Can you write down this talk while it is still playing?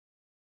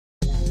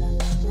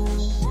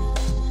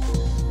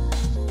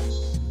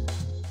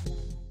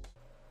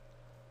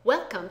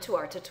Welcome to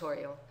our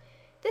tutorial.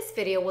 This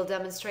video will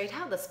demonstrate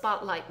how the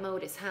spotlight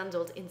mode is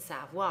handled in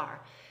SaVoir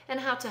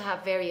and how to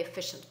have very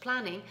efficient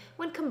planning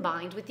when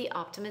combined with the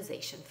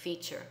optimization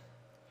feature.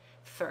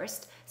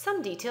 First,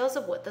 some details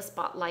of what the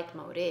spotlight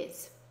mode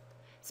is.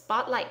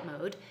 Spotlight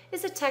mode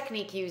is a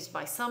technique used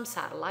by some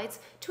satellites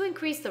to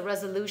increase the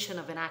resolution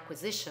of an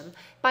acquisition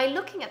by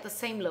looking at the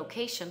same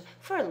location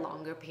for a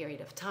longer period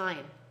of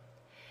time.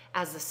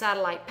 As the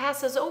satellite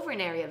passes over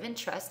an area of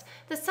interest,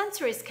 the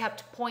sensor is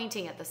kept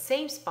pointing at the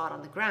same spot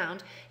on the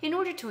ground in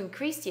order to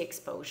increase the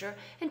exposure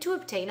and to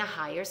obtain a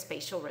higher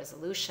spatial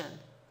resolution.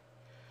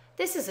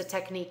 This is a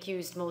technique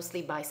used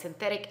mostly by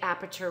synthetic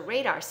aperture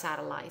radar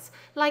satellites,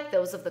 like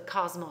those of the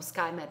Cosmos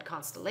SkyMed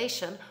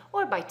constellation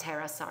or by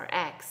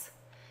TerraSAR-X.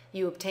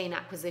 You obtain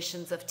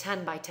acquisitions of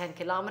 10 by 10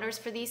 kilometers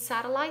for these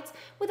satellites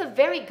with a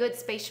very good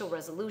spatial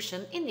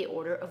resolution in the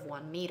order of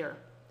 1 meter.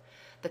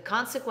 The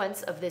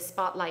consequence of this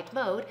spotlight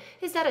mode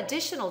is that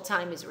additional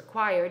time is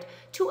required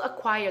to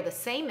acquire the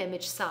same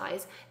image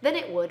size than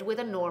it would with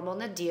a normal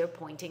nadir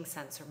pointing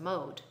sensor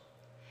mode.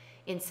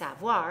 In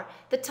SaVoir,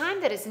 the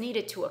time that is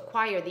needed to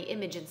acquire the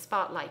image in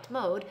spotlight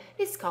mode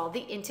is called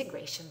the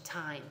integration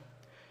time.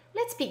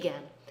 Let's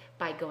begin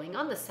by going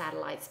on the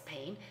Satellites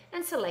pane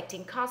and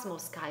selecting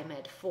Cosmos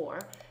SkyMed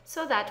 4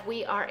 so that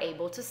we are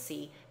able to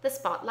see the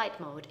spotlight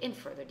mode in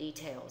further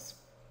details.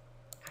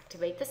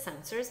 Activate the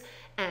sensors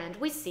and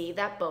we see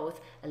that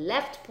both a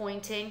left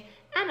pointing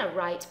and a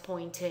right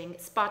pointing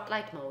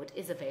spotlight mode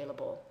is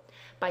available.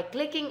 By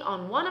clicking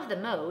on one of the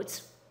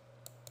modes,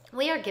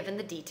 we are given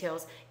the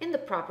details in the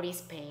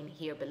properties pane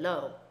here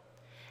below.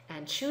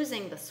 And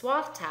choosing the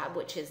swath tab,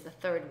 which is the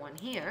third one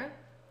here,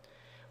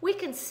 we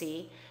can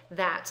see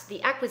that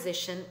the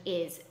acquisition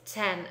is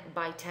 10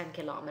 by 10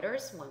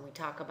 kilometers when we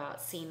talk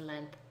about scene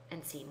length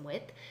and scene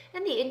width,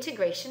 and the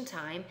integration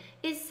time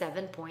is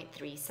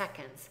 7.3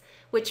 seconds,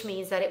 which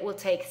means that it will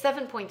take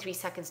 7.3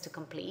 seconds to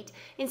complete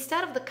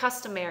instead of the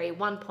customary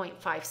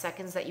 1.5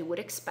 seconds that you would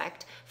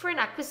expect for an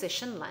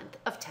acquisition length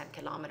of 10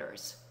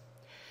 kilometers.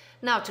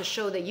 Now, to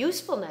show the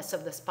usefulness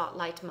of the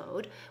spotlight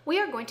mode, we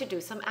are going to do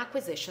some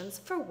acquisitions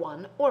for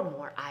one or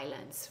more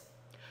islands.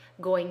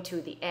 Going to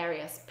the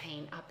areas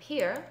pane up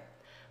here,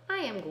 I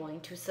am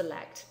going to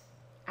select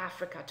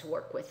Africa to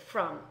work with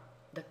from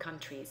the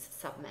countries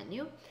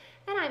submenu,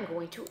 and I'm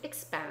going to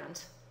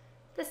expand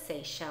the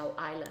Seychelles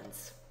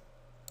Islands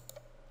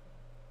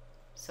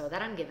so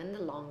that I'm given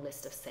the long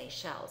list of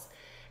Seychelles.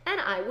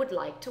 And I would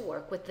like to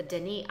work with the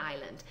Denis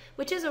Island,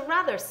 which is a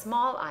rather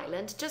small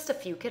island, just a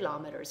few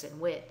kilometers in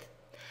width.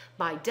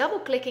 By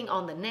double-clicking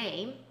on the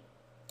name,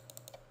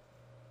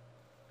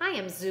 I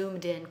am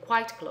zoomed in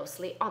quite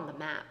closely on the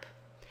map.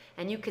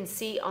 And you can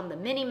see on the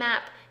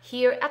mini-map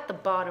here at the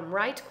bottom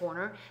right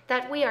corner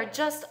that we are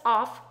just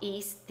off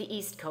the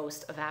east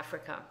coast of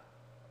Africa.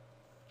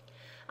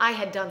 I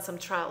had done some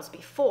trials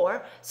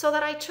before, so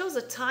that I chose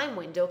a time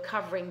window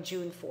covering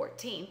June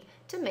 14th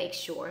to make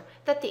sure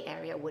that the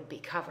area would be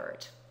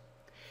covered.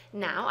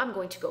 Now I'm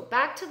going to go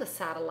back to the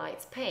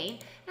satellites pane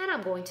and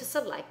I'm going to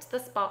select the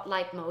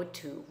spotlight mode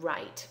to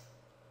right,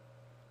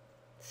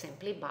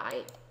 simply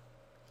by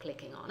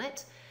clicking on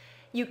it.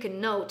 You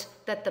can note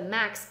that the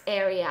max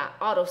area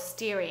auto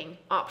steering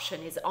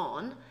option is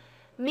on,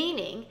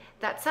 meaning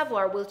that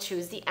SaVoir will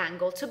choose the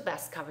angle to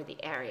best cover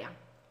the area.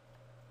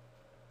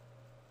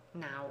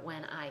 Now,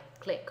 when I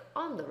click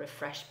on the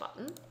refresh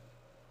button,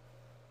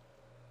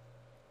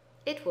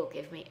 it will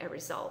give me a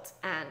result.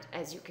 And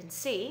as you can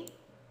see,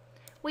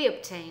 we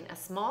obtain a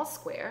small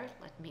square.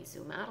 Let me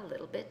zoom out a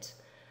little bit.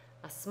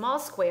 A small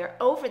square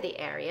over the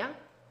area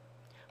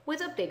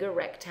with a bigger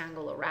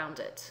rectangle around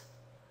it.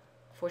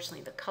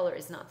 Fortunately, the color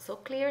is not so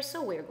clear,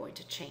 so we're going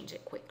to change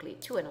it quickly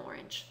to an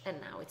orange,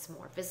 and now it's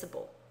more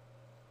visible.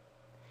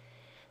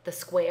 The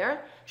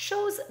square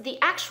shows the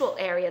actual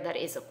area that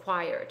is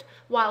acquired,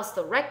 whilst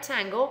the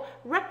rectangle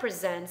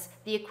represents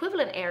the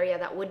equivalent area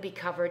that would be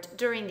covered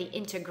during the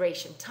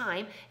integration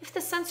time if the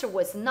sensor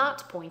was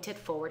not pointed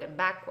forward and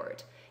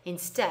backward.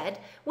 Instead,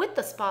 with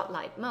the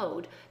spotlight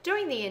mode,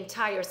 during the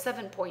entire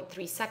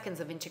 7.3 seconds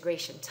of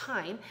integration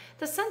time,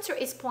 the sensor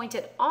is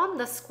pointed on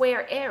the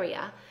square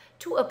area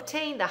to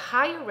obtain the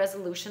higher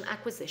resolution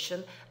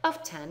acquisition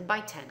of 10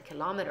 by 10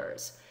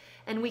 kilometers.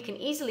 And we can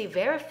easily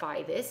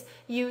verify this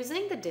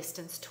using the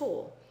distance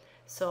tool.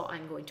 So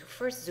I'm going to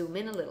first zoom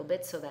in a little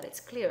bit so that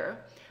it's clearer.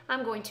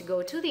 I'm going to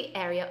go to the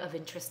area of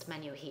interest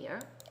menu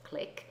here,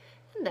 click,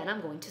 and then I'm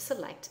going to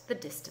select the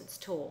distance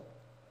tool.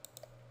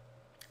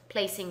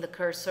 Placing the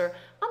cursor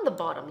on the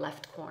bottom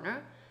left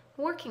corner,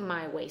 working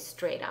my way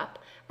straight up,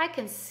 I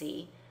can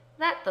see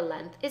that the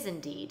length is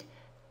indeed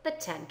the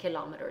 10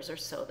 kilometers or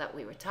so that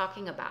we were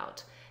talking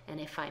about. And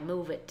if I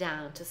move it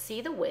down to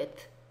see the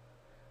width,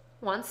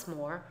 once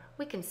more,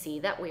 we can see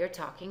that we are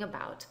talking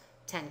about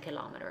 10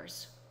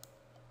 kilometers.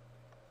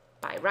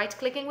 By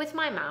right-clicking with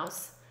my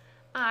mouse,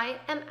 I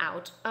am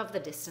out of the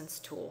distance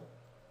tool.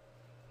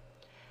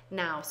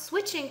 Now,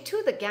 switching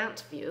to the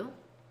Gantt view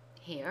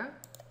here,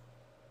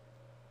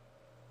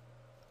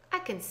 I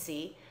can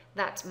see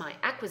that my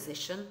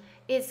acquisition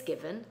is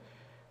given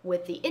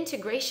with the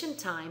integration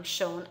time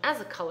shown as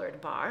a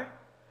colored bar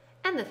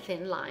and the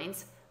thin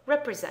lines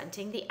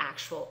representing the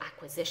actual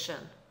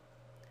acquisition.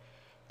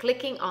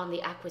 Clicking on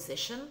the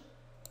acquisition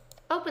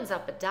opens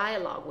up a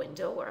dialog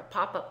window or a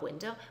pop-up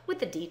window with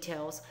the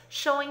details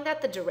showing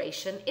that the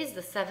duration is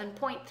the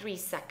 7.3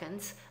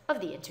 seconds of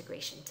the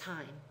integration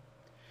time.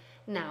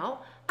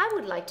 Now, I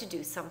would like to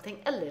do something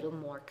a little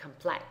more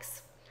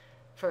complex.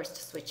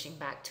 First, switching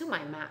back to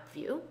my map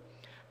view,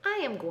 I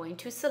am going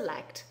to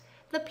select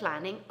the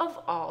planning of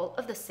all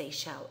of the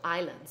Seychelles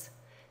Islands.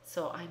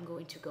 So I'm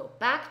going to go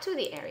back to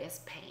the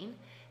Areas pane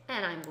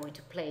and I'm going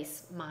to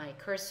place my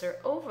cursor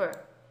over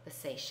the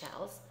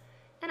Seychelles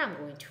and I'm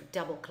going to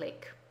double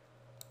click.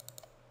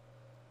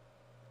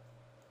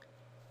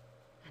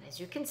 And as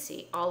you can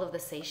see, all of the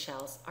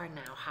Seychelles are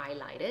now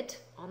highlighted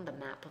on the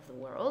map of the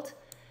world.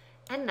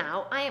 And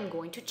now I am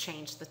going to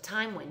change the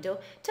time window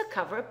to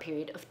cover a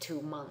period of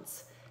 2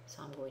 months.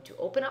 So I'm going to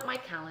open up my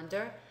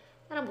calendar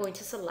and I'm going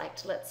to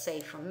select, let's say,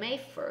 from May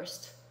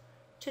 1st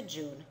to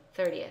June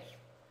 30th.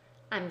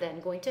 I'm then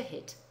going to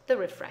hit the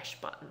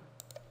refresh button.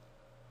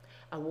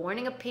 A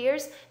warning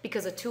appears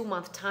because a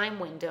 2-month time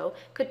window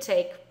could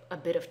take a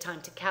bit of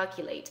time to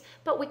calculate,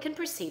 but we can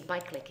proceed by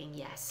clicking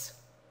yes.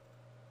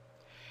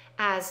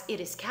 As it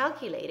is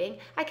calculating,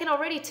 I can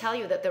already tell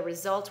you that the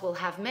result will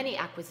have many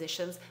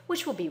acquisitions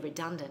which will be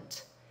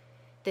redundant.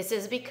 This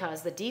is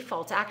because the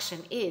default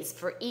action is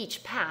for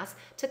each pass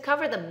to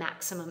cover the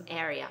maximum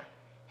area.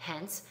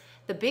 Hence,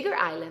 the bigger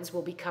islands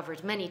will be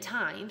covered many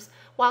times,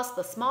 whilst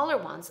the smaller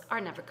ones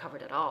are never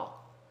covered at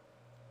all.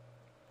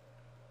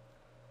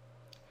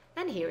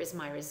 And here is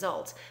my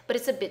result, but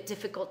it's a bit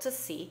difficult to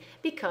see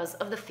because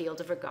of the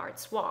field of regard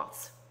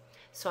swaths.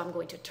 So I'm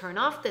going to turn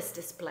off this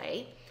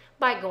display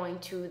by going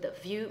to the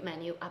View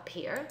menu up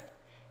here,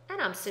 and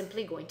I'm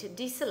simply going to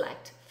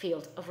deselect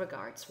field of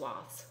regard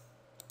swaths.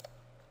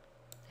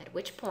 At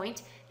which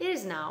point it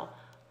is now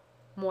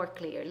more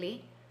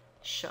clearly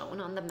shown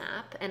on the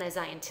map, and as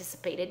I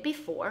anticipated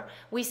before,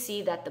 we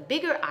see that the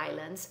bigger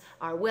islands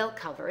are well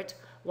covered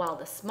while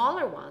the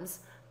smaller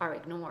ones are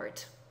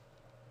ignored,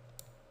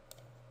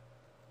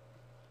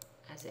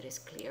 as it is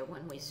clear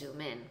when we zoom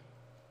in.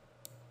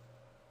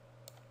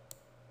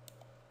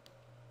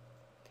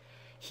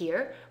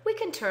 Here we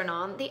can turn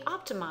on the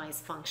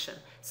optimize function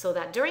so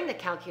that during the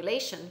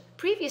calculation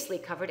previously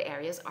covered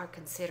areas are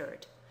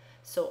considered.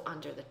 So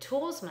under the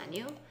Tools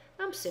menu,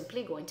 I'm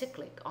simply going to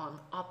click on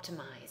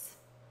Optimize.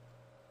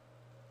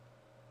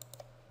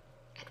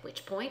 At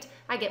which point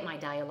I get my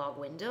dialog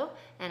window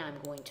and I'm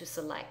going to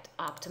select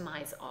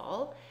Optimize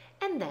All,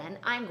 and then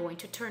I'm going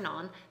to turn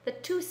on the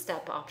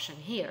 2-step option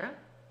here,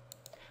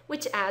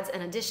 which adds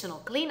an additional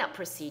cleanup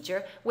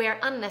procedure where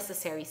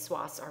unnecessary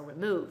swaths are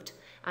removed.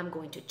 I'm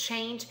going to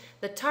change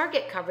the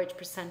target coverage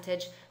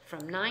percentage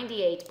from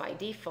 98 by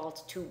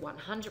default to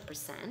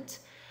 100%,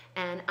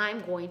 and I'm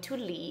going to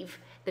leave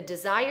the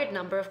desired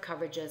number of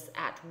coverages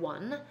at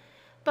 1,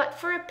 but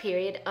for a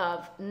period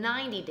of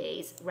 90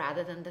 days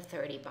rather than the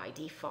 30 by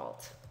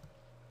default.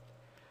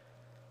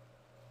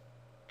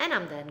 And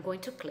I'm then going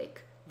to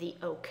click the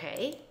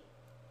OK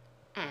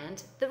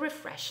and the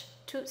refresh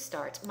to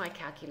start my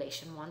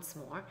calculation once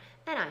more,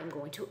 and I'm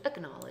going to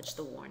acknowledge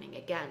the warning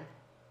again.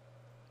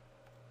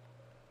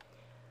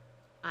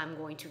 I'm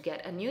going to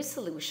get a new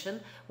solution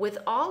with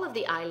all of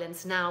the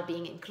islands now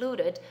being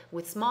included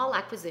with small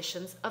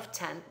acquisitions of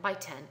 10 by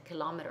 10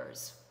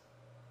 kilometers.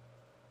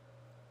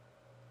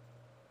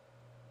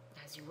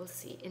 As you will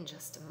see in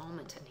just a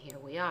moment, and here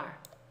we are.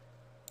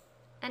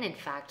 And in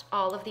fact,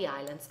 all of the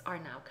islands are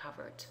now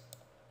covered.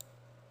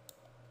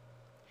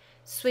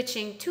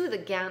 Switching to the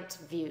Gantt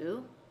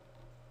view,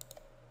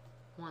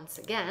 once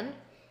again,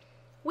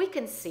 we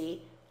can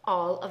see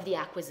all of the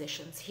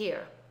acquisitions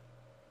here.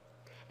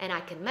 And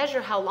I can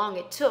measure how long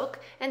it took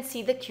and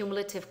see the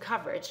cumulative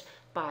coverage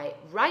by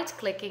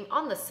right-clicking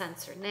on the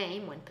sensor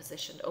name when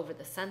positioned over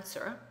the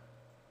sensor,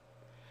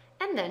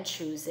 and then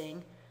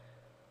choosing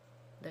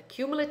the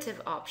cumulative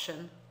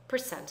option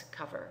 %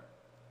 cover.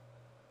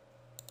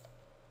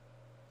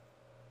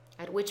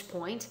 At which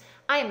point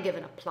I am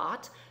given a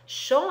plot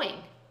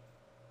showing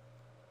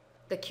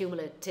the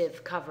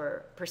cumulative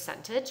cover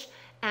percentage,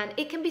 and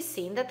it can be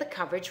seen that the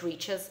coverage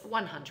reaches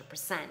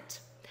 100%.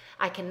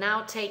 I can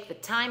now take the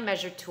time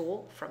measure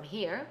tool from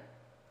here,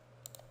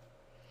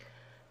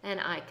 and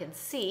I can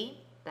see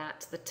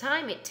that the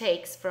time it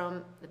takes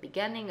from the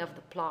beginning of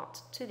the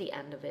plot to the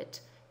end of it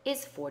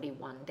is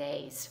 41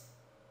 days.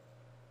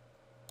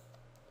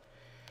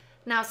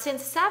 Now,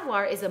 since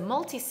SaVoir is a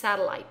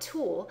multi-satellite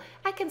tool,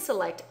 I can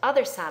select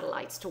other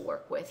satellites to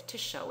work with to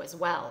show as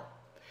well.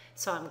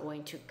 So I'm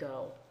going to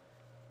go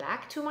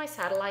back to my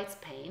satellites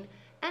pane,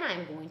 and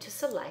I'm going to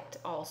select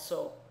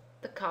also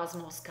the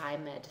Cosmos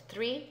SkyMed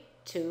 3,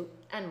 2,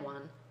 and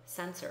 1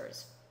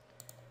 sensors.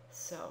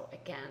 So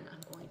again,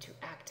 I'm going to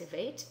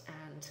activate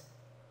and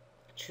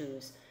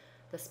choose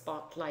the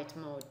spotlight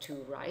mode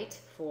to right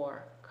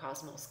for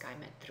Cosmos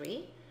SkyMed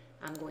 3.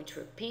 I'm going to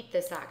repeat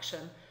this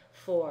action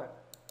for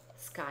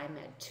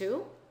SkyMed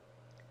 2,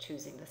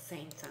 choosing the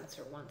same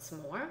sensor once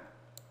more.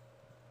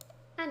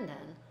 and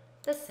then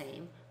the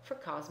same for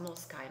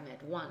Cosmos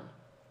SkyMed 1.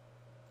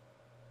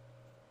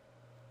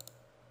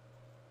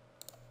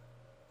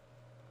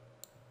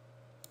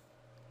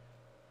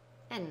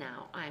 And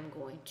now I'm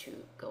going to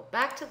go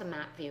back to the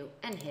map view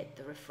and hit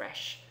the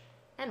refresh,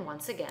 and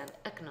once again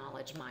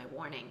acknowledge my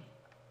warning.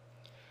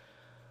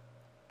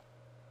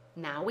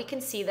 Now we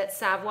can see that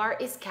SaVoir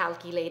is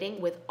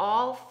calculating with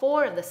all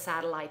 4 of the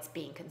satellites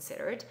being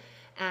considered,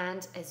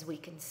 and as we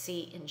can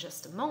see in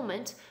just a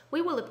moment,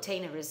 we will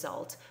obtain a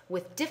result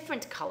with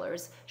different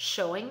colors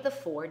showing the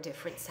 4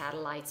 different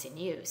satellites in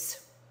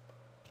use.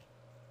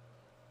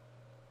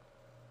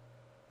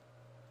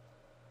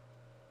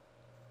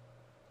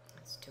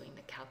 It's doing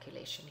the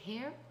calculation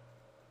here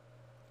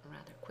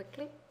rather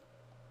quickly.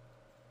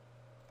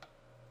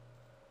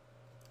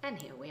 And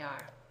here we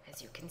are,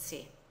 as you can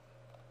see.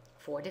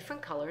 4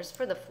 different colors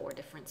for the 4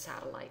 different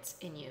satellites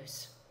in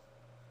use.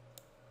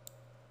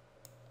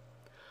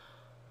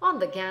 On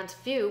the Gantt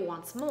view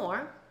once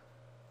more,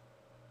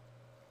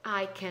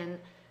 I can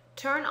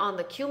turn on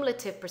the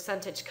cumulative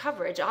percentage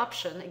coverage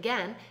option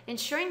again,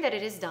 ensuring that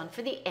it is done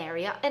for the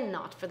area and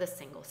not for the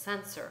single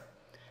sensor.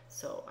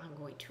 So I'm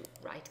going to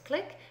right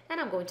click and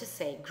I'm going to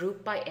say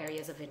group by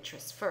areas of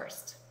interest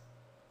first.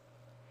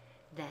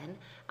 Then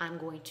I'm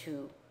going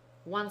to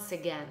once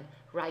again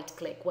right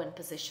click when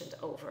positioned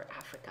over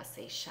Africa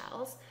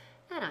Seychelles,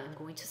 and I'm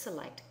going to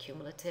select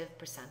cumulative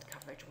percent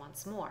coverage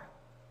once more.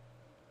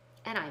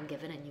 And I'm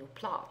given a new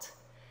plot.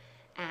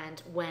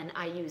 And when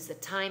I use the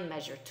time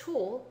measure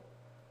tool,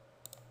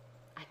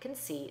 I can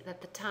see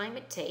that the time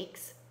it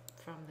takes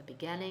from the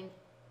beginning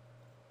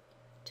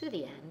to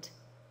the end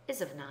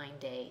is of 9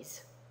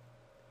 days,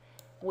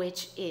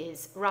 which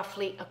is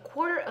roughly a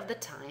quarter of the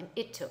time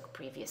it took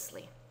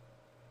previously.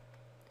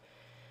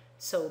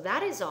 So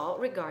that is all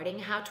regarding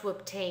how to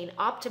obtain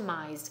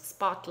optimized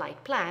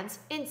spotlight plans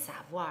in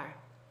SaVoir.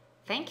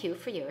 Thank you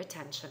for your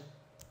attention.